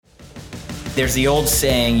There's the old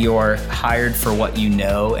saying, you're hired for what you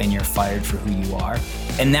know and you're fired for who you are.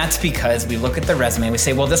 And that's because we look at the resume and we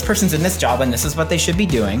say, well, this person's in this job and this is what they should be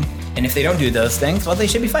doing. And if they don't do those things, well, they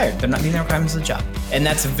should be fired. They're not meeting the requirements of the job. And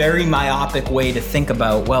that's a very myopic way to think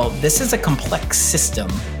about, well, this is a complex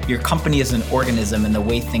system. Your company is an organism and the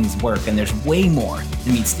way things work, and there's way more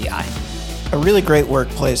than meets the eye. A really great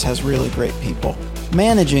workplace has really great people.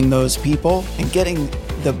 Managing those people and getting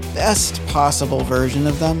the best possible version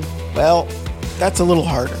of them, well, that's a little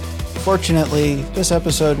harder. Fortunately, this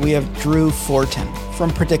episode we have Drew Fortin from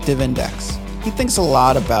Predictive Index. He thinks a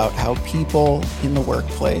lot about how people in the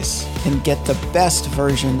workplace can get the best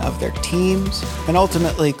version of their teams and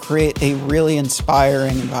ultimately create a really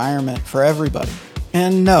inspiring environment for everybody.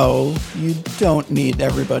 And no, you don't need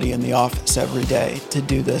everybody in the office every day to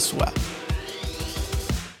do this well.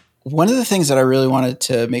 One of the things that I really wanted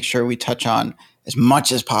to make sure we touch on as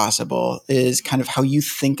much as possible is kind of how you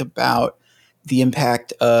think about the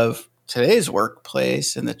impact of today's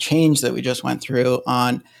workplace and the change that we just went through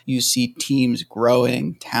on you see teams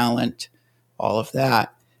growing, talent, all of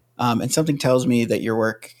that. And something tells me that your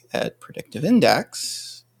work at Predictive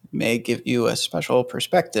Index may give you a special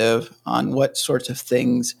perspective on what sorts of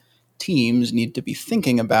things teams need to be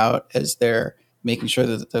thinking about as they're making sure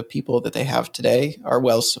that the people that they have today are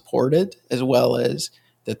well supported, as well as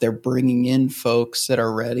that they're bringing in folks that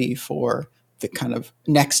are ready for the kind of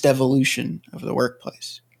next evolution of the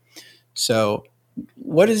workplace. So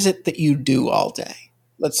what is it that you do all day?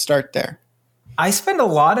 Let's start there. I spend a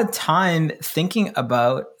lot of time thinking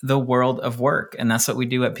about the world of work, and that's what we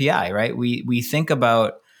do at PI, right? We think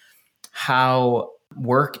about how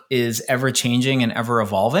work is ever changing and ever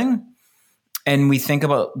evolving, and we think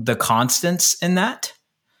about the constants in that,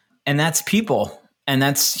 and that's people, and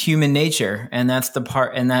that's human nature, and that's the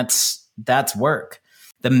part, and that's work.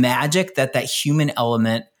 The magic that human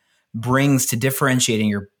element brings to differentiating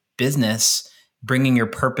your business, bringing your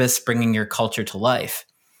purpose, bringing your culture to life.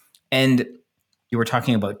 And you were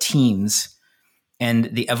talking about teams and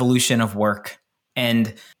the evolution of work.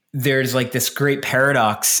 And there's like this great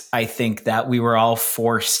paradox, I think, that we were all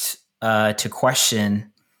forced to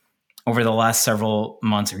question over the last several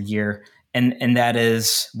months or year. And that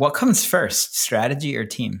is, what comes first, strategy or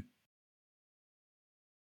team?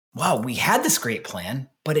 Wow, we had this great plan,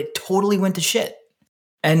 but it totally went to shit.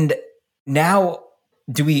 And now,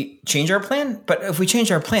 do we change our plan? But if we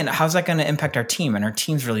change our plan, how's that going to impact our team? And our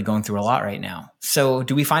team's really going through a lot right now. So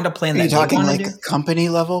do we find a plan that you talking like a company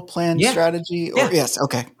level plan strategy? Or, Yes.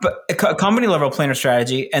 Okay. But a company level plan or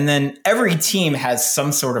strategy. And then every team has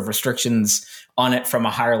some sort of restrictions on it from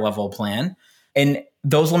a higher level plan. And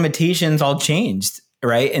those limitations all changed,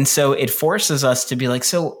 right? And so it forces us to be like,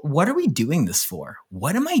 so what are we doing this for?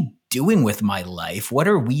 What am I doing with my life? What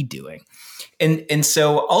are we doing? And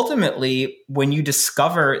so ultimately, when you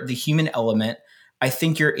discover the human element, I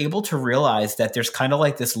think you're able to realize that there's kind of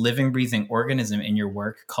like this living, breathing organism in your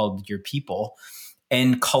work called your people.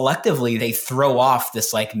 And collectively, they throw off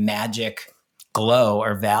this like magic glow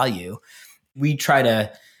or value. We try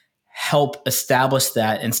to help establish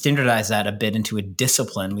that and standardize that a bit into a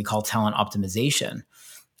discipline we call talent optimization.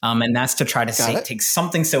 And that's to try to take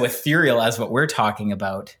something so ethereal as what we're talking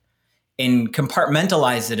about and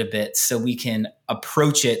compartmentalize it a bit so we can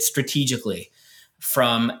approach it strategically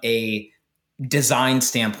from a design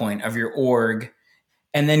standpoint of your org,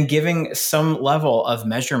 and then giving some level of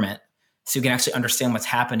measurement so you can actually understand what's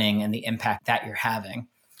happening and the impact that you're having.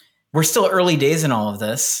 We're still early days in all of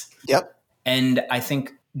this. Yep. And I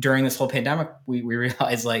think during this whole pandemic, we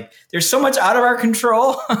realized like there's so much out of our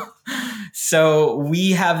control. So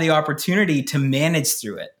we have the opportunity to manage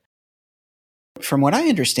through it. From what I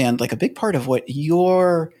understand, like a big part of what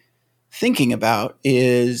you're thinking about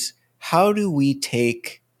is how do we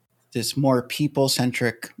take this more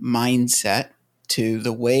people-centric mindset to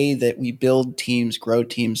the way that we build teams, grow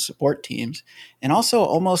teams, support teams, and also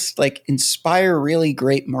almost like inspire really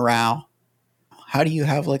great morale. How do you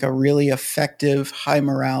have like a really effective, high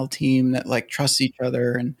morale team that like trusts each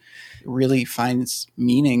other and really finds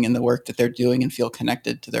meaning in the work that they're doing and feel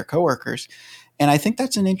connected to their coworkers? And I think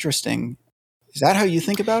that's is that how you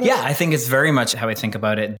think about it? Yeah, I think it's very much how I think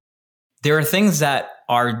about it. There are things that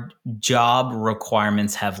our job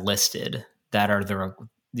requirements have listed that are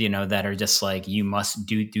that are just like, you must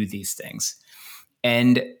do these things.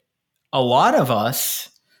 And a lot of us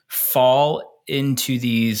fall into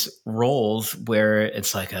these roles where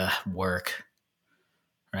it's like a work,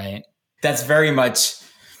 right? That's very much,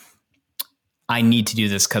 I need to do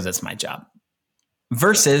this because it's my job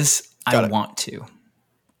versus I want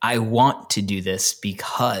to do this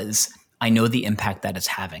because I know the impact that it's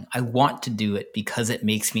having. I want to do it because it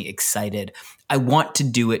makes me excited. I want to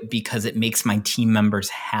do it because it makes my team members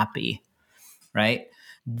happy, right?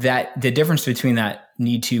 That the difference between that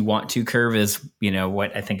need to, want to curve is,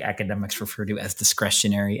 what I think academics refer to as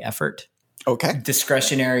discretionary effort. Okay.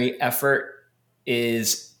 Discretionary effort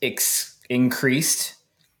is increased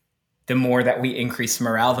the more that we increase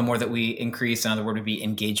morale, the more that we increase, in other words, would be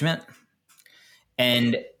engagement.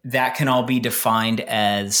 And that can all be defined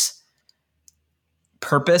as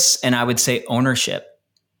purpose, and I would say ownership.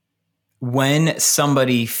 When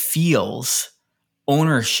somebody feels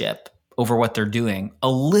ownership over what they're doing, a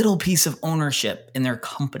little piece of ownership in their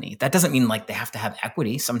company, that doesn't mean like they have to have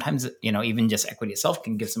equity. Sometimes, even just equity itself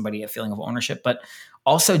can give somebody a feeling of ownership, but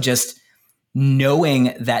also just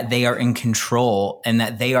knowing that they are in control and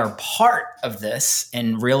that they are part of this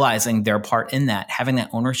and realizing their part in that, having that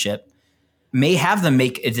ownership may have them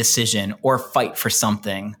make a decision or fight for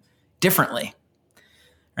something differently,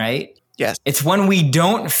 right? Yes. It's when we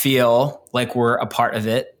don't feel like we're a part of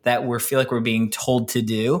it that we feel like we're being told to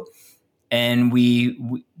do, and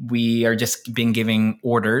we are just being given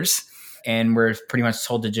orders, and we're pretty much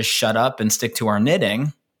told to just shut up and stick to our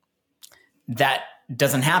knitting. That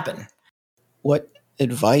doesn't happen. What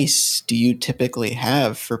advice do you typically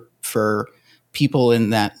have for people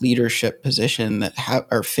in that leadership position that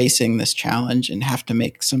are facing this challenge and have to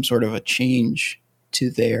make some sort of a change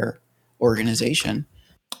to their organization?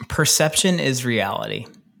 Perception is reality.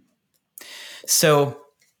 So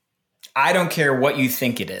I don't care what you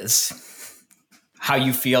think it is, how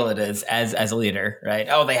you feel it is as a leader, right?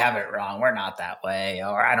 Oh, they have it wrong. We're not that way.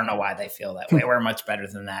 Or I don't know why they feel that way. We're much better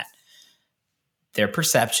than that. Their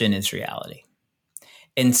perception is reality.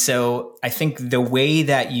 And so I think the way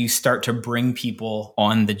that you start to bring people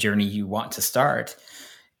on the journey you want to start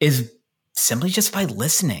is simply just by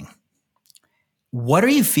listening. What are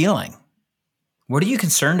you feeling? What are you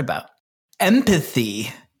concerned about?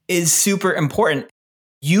 Empathy is super important.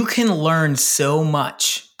 You can learn so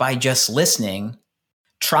much by just listening,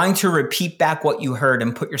 trying to repeat back what you heard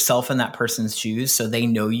and put yourself in that person's shoes so they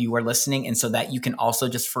know you are listening, and so that you can also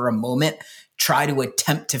just for a moment try to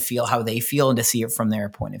attempt to feel how they feel and to see it from their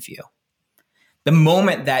point of view. The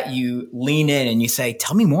moment that you lean in and you say,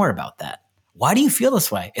 tell me more about that. Why do you feel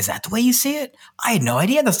this way? Is that the way you see it? I had no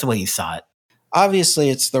idea that's the way you saw it. Obviously,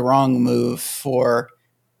 it's the wrong move for,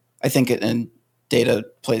 I think and data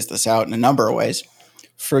plays this out in a number of ways,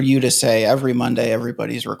 for you to say every Monday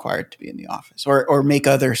everybody's required to be in the office or make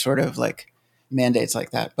other sort of like mandates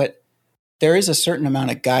like that. But there is a certain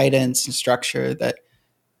amount of guidance and structure that,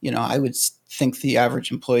 I would think the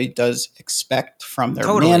average employee does expect from their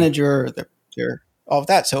manager, their all of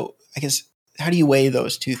that. So I guess, how do you weigh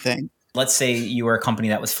those two things? Let's say you were a company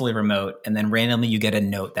that was fully remote, and then randomly you get a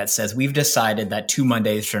note that says, we've decided that 2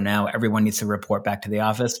 Mondays from now, everyone needs to report back to the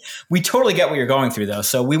office. We totally get what you're going through, though.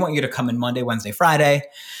 So we want you to come in Monday, Wednesday, Friday,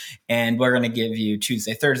 and we're going to give you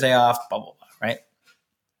Tuesday, Thursday off, blah, blah, blah, right?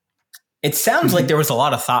 It sounds like there was a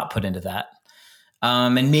lot of thought put into that.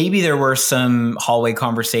 And maybe there were some hallway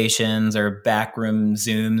conversations or backroom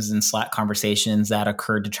Zooms and Slack conversations that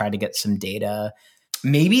occurred to try to get some data.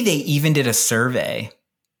 Maybe they even did a survey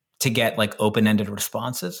to get like open-ended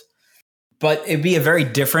responses. But it'd be a very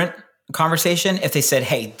different conversation if they said,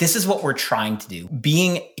 hey, this is what we're trying to do.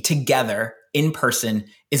 Being together in person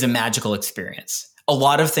is a magical experience. A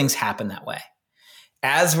lot of things happen that way.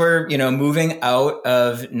 As we're, moving out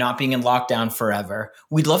of not being in lockdown forever,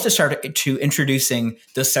 we'd love to start to introducing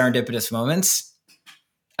those serendipitous moments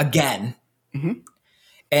again. Mm-hmm.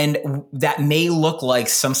 And that may look like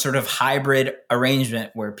some sort of hybrid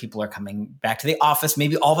arrangement where people are coming back to the office.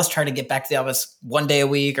 Maybe all of us try to get back to the office 1 day a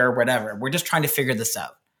week or whatever. We're just trying to figure this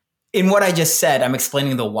out. In what I just said, I'm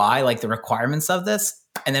explaining the why, like the requirements of this.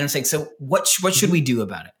 And then I'm saying, so what should we do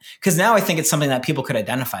about it? Because now I think it's something that people could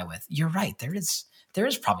identify with. You're right. There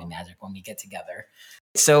is probably magic when we get together.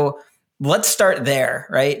 So let's start there,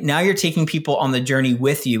 right? Now you're taking people on the journey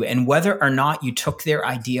with you. And whether or not you took their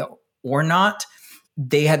idea or not,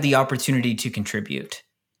 they had the opportunity to contribute.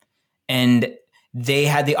 And they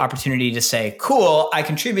had the opportunity to say, cool, I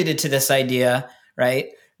contributed to this idea, right?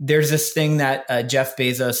 There's this thing that Jeff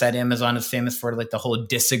Bezos at Amazon is famous for, like the whole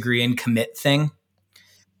disagree and commit thing.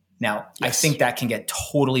 Now, yes. I think that can get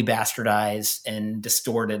totally bastardized and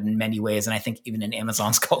distorted in many ways. And I think even in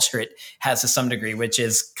Amazon's culture, it has to some degree, which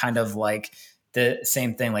is kind of like the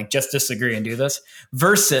same thing, like just disagree and do this,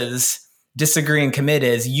 versus disagree and commit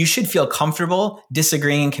is you should feel comfortable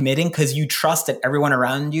disagreeing and committing because you trust that everyone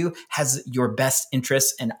around you has your best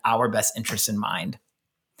interests and our best interests in mind.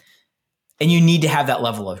 And you need to have that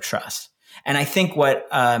level of trust. And I think what,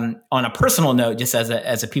 on a personal note, just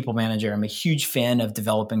as a people manager, I'm a huge fan of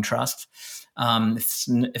developing trust.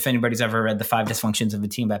 If anybody's ever read The 5 Dysfunctions of a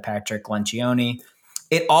Team by Patrick Lencioni,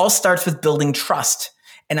 it all starts with building trust.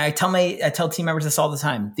 And I tell team members this all the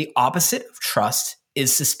time. The opposite of trust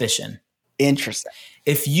is suspicion. Interesting.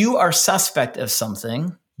 If you are suspect of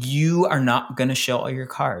something, you are not going to show all your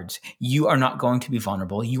cards. You are not going to be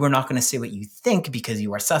vulnerable. You are not going to say what you think because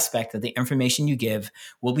you are suspect that the information you give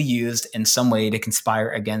will be used in some way to conspire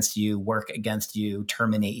against you, work against you,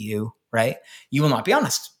 terminate you, right? You will not be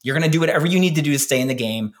honest. You're going to do whatever you need to do to stay in the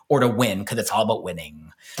game or to win because it's all about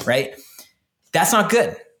winning, right? That's not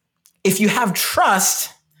good. If you have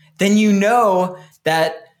trust, then you know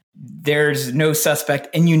that there's no suspect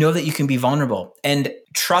and you know that you can be vulnerable. And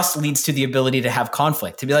trust leads to the ability to have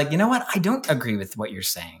conflict, to be like, you know what? I don't agree with what you're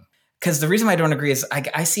saying. Because the reason I don't agree is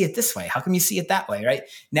I see it this way. How come you see it that way, right?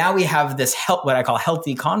 Now we have this what I call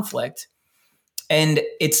healthy conflict. And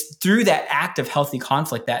it's through that act of healthy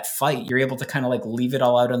conflict, that fight, you're able to kind of like leave it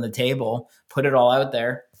all out on the table, put it all out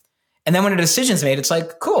there. And then when a decision's made, it's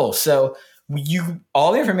like, cool. So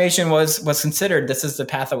all the information was considered. This is the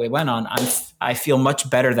path that we went on. I feel much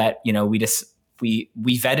better that, we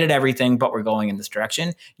vetted everything, but we're going in this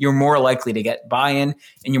direction. You're more likely to get buy-in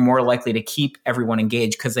and you're more likely to keep everyone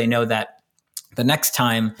engaged because they know that the next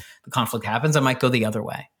time the conflict happens, it might go the other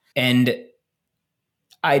way. And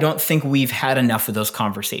I don't think we've had enough of those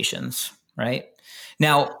conversations, right?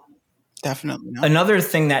 Now, definitely not. Another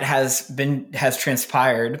thing that has been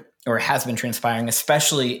transpiring,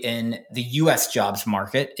 especially in the US jobs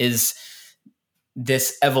market, is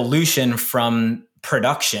this evolution from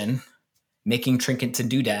production, making trinkets and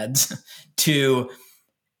doodads, to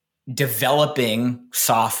developing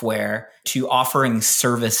software, to offering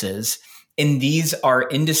services. And these are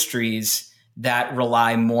industries that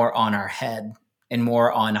rely more on our head and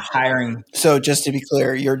more on hiring. So just to be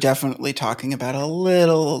clear, you're definitely talking about a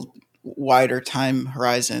little wider time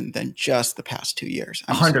horizon than just the past 2 years.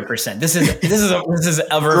 100%. This is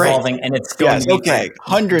ever evolving, and it's going to be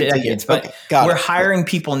hundreds of decades. But we're hiring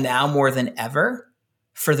people now more than ever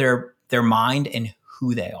for their mind and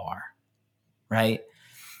who they are, right?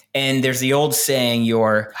 And there's the old saying,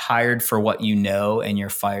 you're hired for what you know and you're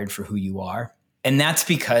fired for who you are. And that's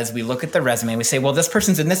because we look at the resume and we say, well, this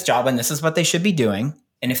person's in this job and this is what they should be doing.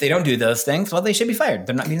 And if they don't do those things, well, they should be fired.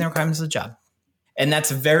 They're not meeting the requirements of the job. And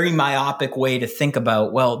that's a very myopic way to think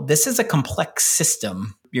about, well, this is a complex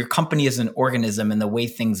system. Your company is an organism and the way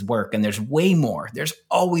things work. And there's way more. There's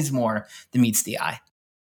always more than meets the eye.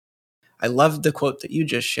 I love the quote that you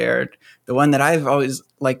just shared. The one that I've always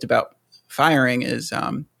liked about firing is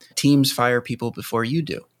teams fire people before you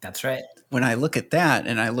do. That's right. When I look at that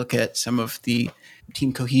and I look at some of the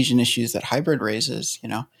team cohesion issues that hybrid raises,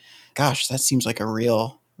 gosh, that seems like a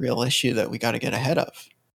real issue that we got to get ahead of.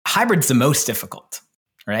 Hybrid's the most difficult,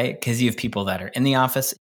 right? Because you have people that are in the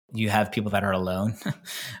office, you have people that are alone.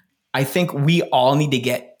 I think we all need to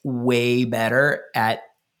get way better at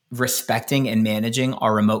respecting and managing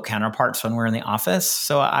our remote counterparts when we're in the office.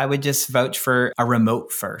 So I would just vouch for a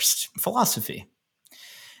remote first philosophy,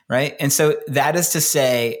 right? And so that is to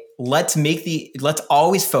say, let's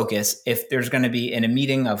always focus. If there's going to be in a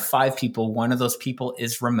meeting of 5 people, one of those people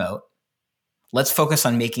is remote. Let's focus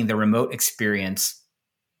on making the remote experience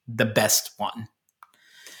the best one.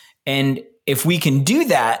 And if we can do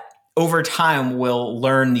that, over time, we'll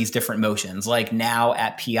learn these different motions. Like now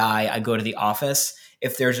at PI, I go to the office.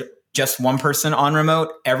 If there's just one person on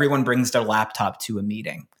remote, everyone brings their laptop to a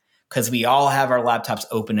meeting because we all have our laptops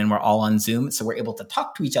open and we're all on Zoom. So we're able to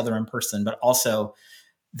talk to each other in person, but also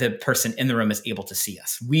the person in the room is able to see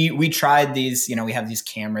us. We tried these, we have these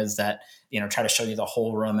cameras that, try to show you the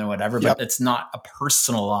whole room and whatever, but it's not a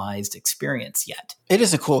personalized experience yet. It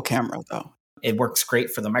is a cool camera though. It works great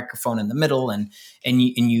for the microphone in the middle and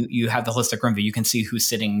you have the holistic room view. You can see who's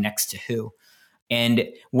sitting next to who. And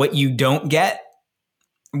what you don't get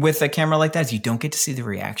with a camera like that is you don't get to see the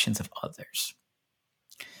reactions of others.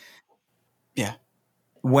 Yeah.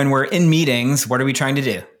 When we're in meetings, what are we trying to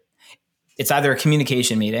do? It's either a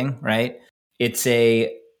communication meeting, right? It's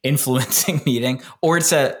a influencing meeting, or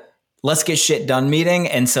it's a let's get shit done meeting.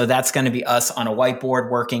 And so that's going to be us on a whiteboard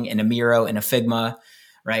working in a Miro, in a Figma,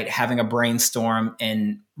 right? Having a brainstorm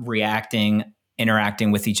and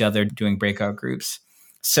interacting with each other, doing breakout groups.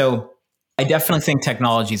 So I definitely think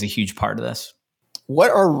technology is a huge part of this. What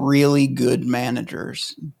are really good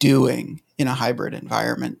managers doing in a hybrid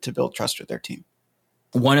environment to build trust with their team?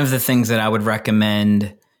 One of the things that I would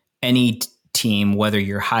recommend any team, whether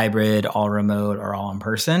you're hybrid, all remote, or all in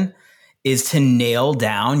person, is to nail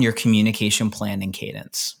down your communication plan and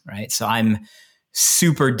cadence, right? So I'm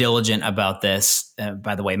super diligent about this.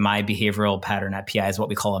 By the way, my behavioral pattern at PI is what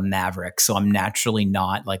we call a maverick. So I'm naturally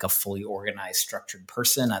not like a fully organized, structured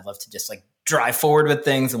person. I'd love to just like drive forward with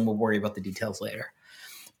things and we'll worry about the details later.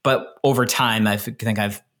 But over time, I think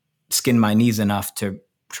I've skinned my knees enough to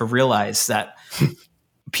realize that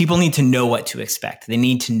people need to know what to expect. They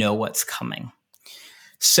need to know what's coming.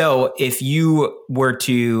 So if you were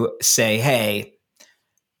to say, hey,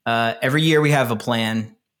 every year we have a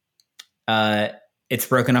plan, it's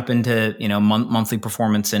broken up into, monthly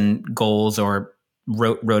performance and goals or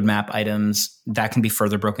roadmap items that can be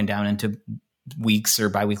further broken down into weeks or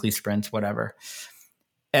biweekly sprints, whatever.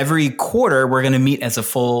 Every quarter, we're going to meet as a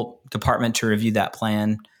full department to review that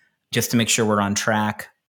plan just to make sure we're on track.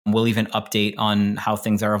 We'll even update on how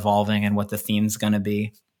things are evolving and what the theme's going to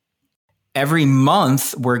be. Every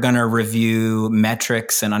month, we're going to review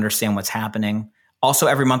metrics and understand what's happening. Also,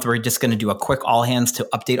 every month, we're just going to do a quick all hands to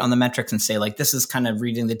update on the metrics and say, like, this is kind of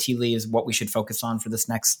reading the tea leaves, what we should focus on for this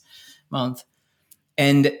next month.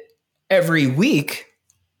 And every week,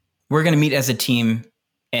 we're going to meet as a team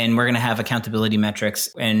and we're going to have accountability metrics.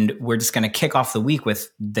 And we're just going to kick off the week with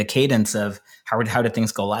the cadence of how did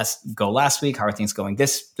things go last week? How are things going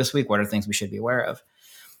this week? What are things we should be aware of?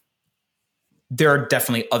 There are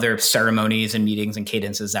definitely other ceremonies and meetings and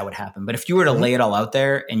cadences that would happen. But if you were to lay it all out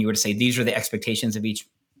there and you were to say, these are the expectations of each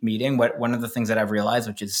meeting, one of the things that I've realized,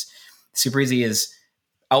 which is super easy, is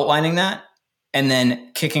outlining that and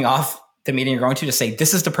then kicking off the meeting you're going to say,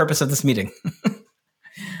 this is the purpose of this meeting,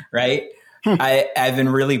 right? I've been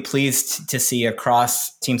really pleased to see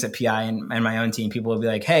across teams at PI and my own team, people will be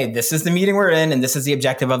like, hey, this is the meeting we're in and this is the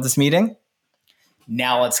objective of this meeting.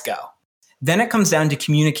 Now let's go. Then it comes down to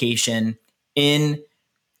communication in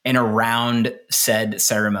and around said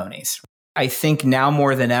ceremonies. I think now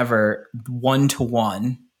more than ever,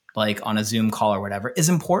 one-to-one, like on a Zoom call or whatever, is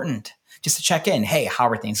important just to check in. Hey, how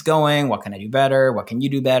are things going? What can I do better? What can you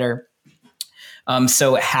do better?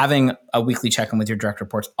 So having a weekly check-in with your direct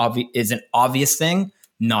reports is an obvious thing.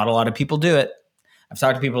 Not a lot of people do it. I've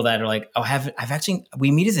talked to people that are like,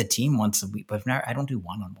 we meet as a team once a week, but I don't do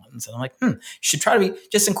one-on-ones. And I'm like, should try to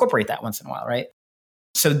just incorporate that once in a while, right?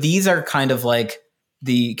 So these are kind of like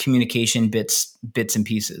the communication bits and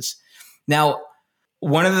pieces. Now,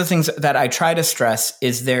 one of the things that I try to stress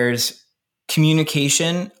is there's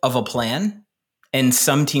communication of a plan, and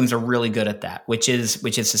some teams are really good at that, which is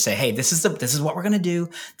to say, hey, this is what we're going to do.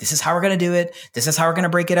 This is how we're going to do it. This is how we're going to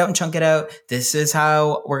break it out and chunk it out. This is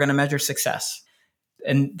how we're going to measure success.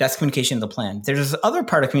 And that's communication of the plan. There's this other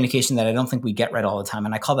part of communication that I don't think we get right all the time,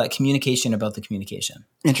 and I call that communication about the communication.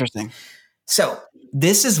 Interesting. So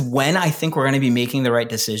this is when I think we're going to be making the right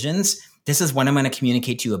decisions. This is when I'm going to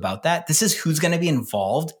communicate to you about that. This is who's going to be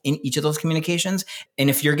involved in each of those communications. And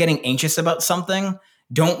if you're getting anxious about something,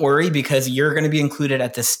 don't worry, because you're going to be included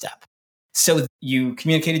at this step. So you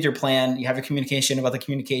communicated your plan. You have a communication about the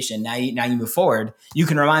communication. Now you move forward. You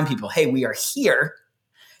can remind people, hey, we are here.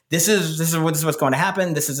 This is what's going to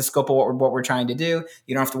happen. This is the scope of what we're trying to do.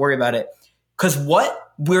 You don't have to worry about it. Because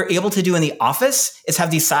what we're able to do in the office is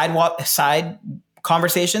have these side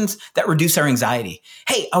conversations that reduce our anxiety.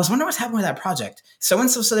 Hey, I was wondering what's happening with that project.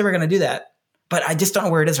 So-and-so said they were going to do that, but I just don't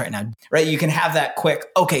know where it is right now, right? You can have that quick,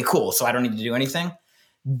 okay, cool, so I don't need to do anything.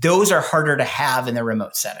 Those are harder to have in the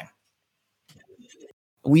remote setting.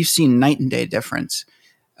 We've seen night and day difference,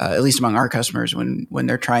 at least among our customers, when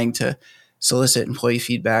they're trying to solicit employee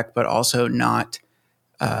feedback, but also not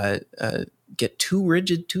get too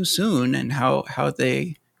rigid too soon, and how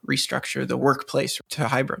they restructure the workplace to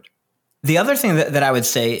hybrid. The other thing that I would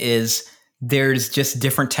say is there's just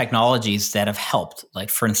different technologies that have helped.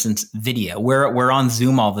 Like, for instance, video. We're on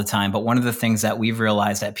Zoom all the time, but one of the things that we've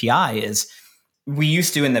realized at PI is we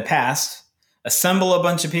used to, in the past, assemble a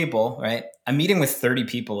bunch of people, right? A meeting with 30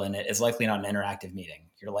 people in it is likely not an interactive meeting.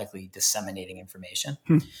 You're likely disseminating information.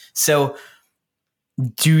 So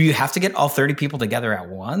do you have to get all 30 people together at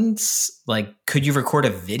once? Like, could you record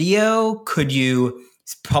a video? Could you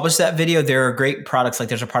publish that video? There are great products. Like,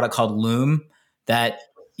 there's a product called Loom that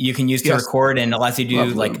you can use to record, and allows you to do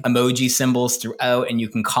like emoji symbols throughout, and you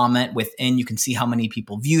can comment within. You can see how many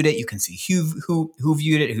people viewed it. You can see who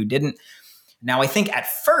viewed it, who didn't. Now, I think at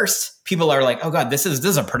first people are like, oh God, this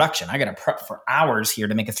is a production. I got to prep for hours here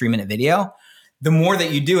to make a 3-minute video. The more that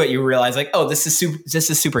you do it, you realize like, oh, this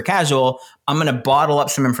is super casual. I'm going to bottle up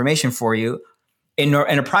some information for you. In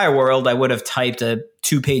a prior world, I would have typed a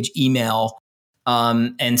 2-page email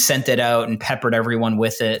and sent it out and peppered everyone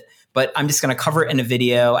with it. But I'm just going to cover it in a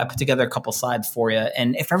video. I put together a couple slides for you.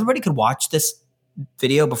 And if everybody could watch this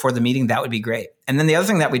video before the meeting, that would be great. And then the other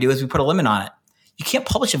thing that we do is we put a limit on it. you can't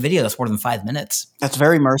publish a video that's more than 5 minutes. That's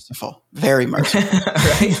very merciful. Very merciful.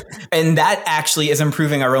 Right? And that actually is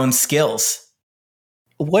improving our own skills.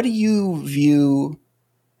 What do you view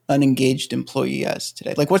an engaged employee as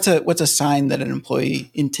today? Like what's a sign that an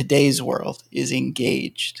employee in today's world is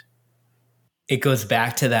engaged? It goes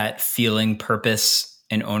back to that feeling purpose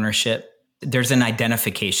and ownership. There's an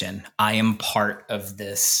identification. I am part of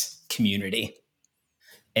this community.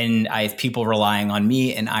 And I have people relying on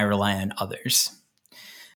me and I rely on others.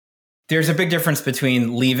 There's a big difference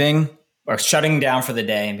between leaving or shutting down for the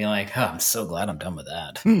day and being like, oh, I'm so glad I'm done with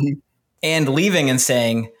that. Mm-hmm. And leaving and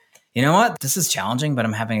saying, you know what, this is challenging, but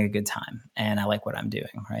I'm having a good time and I like what I'm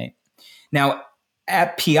doing, right? Now,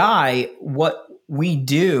 at PI, what we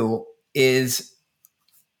do is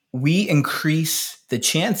we increase the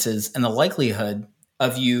chances and the likelihood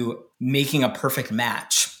of you making a perfect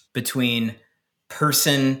match between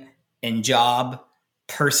person and job,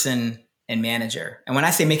 person and manager. And when I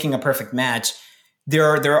say making a perfect match,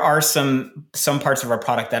 there are some parts of our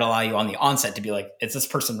product that allow you on the onset to be like, is this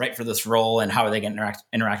person right for this role and how are they going to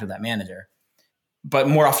interact with that manager? But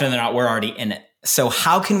more often than not, we're already in it. So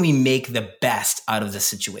how can we make the best out of the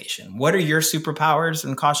situation? What are your superpowers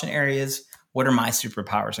and caution areas? What are my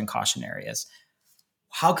superpowers and caution areas?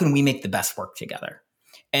 How can we make the best work together?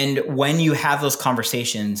 And when you have those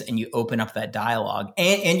conversations and you open up that dialogue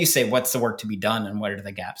and you say, what's the work to be done and what are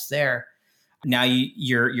the gaps there? Now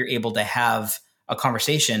you're able to have a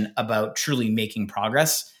conversation about truly making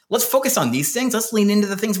progress. Let's focus on these things. Let's lean into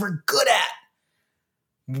the things we're good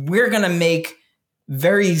at. We're going to make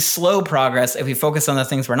very slow progress if we focus on the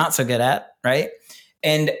things we're not so good at, right?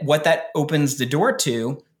 And what that opens the door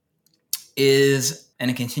to is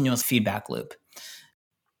a continuous feedback loop.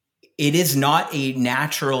 It is not a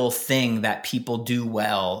natural thing that people do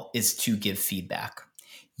well is to give feedback.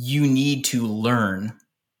 You need to learn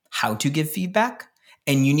how to give feedback,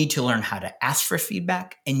 and you need to learn how to ask for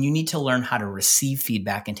feedback, and you need to learn how to receive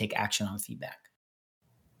feedback and take action on feedback.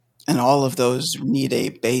 And all of those need a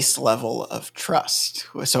base level of trust.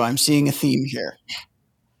 So I'm seeing a theme here.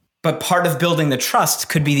 But part of building the trust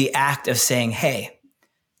could be the act of saying, hey,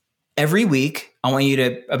 every week, I want you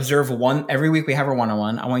to observe every week we have our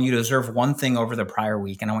one-on-one. I want you to observe one thing over the prior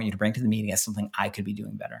week, and I want you to bring to the meeting as something I could be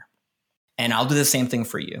doing better. And I'll do the same thing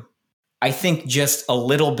for you. I think just a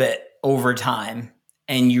little bit over time,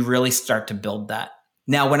 and you really start to build that.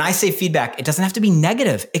 Now, when I say feedback, it doesn't have to be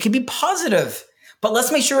negative. It can be positive, but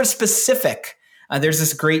let's make sure it's specific. There's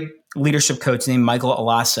this great leadership coach named Michael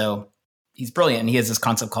Alasso. He's brilliant. He has this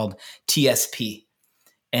concept called TSP.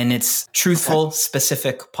 And it's truthful,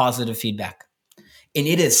 specific, positive feedback. And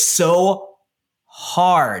it is so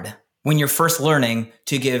hard when you're first learning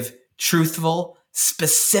to give truthful,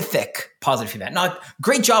 specific, positive feedback. Not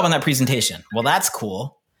great job on that presentation. Well, that's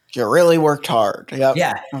cool. You really worked hard. Yep.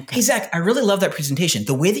 Yeah. Okay. Hey, Zach, I really love that presentation.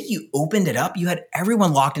 The way that you opened it up, you had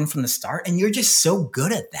everyone locked in from the start, and you're just so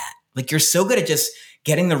good at that. Like, you're so good at just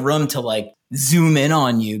getting the room to like zoom in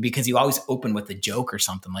on you because you always open with a joke or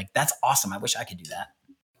something. Like, that's awesome. I wish I could do that.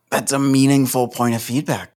 That's a meaningful point of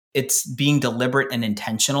feedback. It's being deliberate and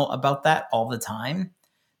intentional about that all the time.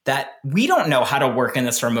 That we don't know how to work in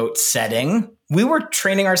this remote setting. We were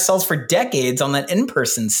training ourselves for decades on that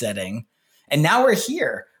in-person setting. And now we're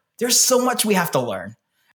here. There's so much we have to learn.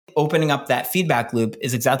 Opening up that feedback loop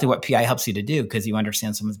is exactly what PI helps you to do because you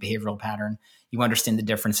understand someone's behavioral pattern. You understand the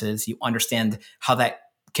differences. You understand how that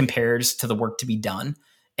compares to the work to be done.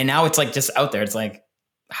 And now it's like just out there. It's like,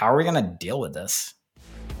 how are we going to deal with this?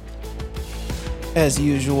 As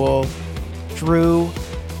usual, Drew,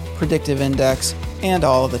 Predictive Index, and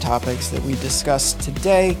all of the topics that we discussed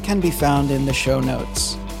today can be found in the show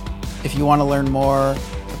notes. If you want to learn more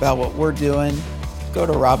about what we're doing, go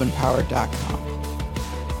to robinpower.com.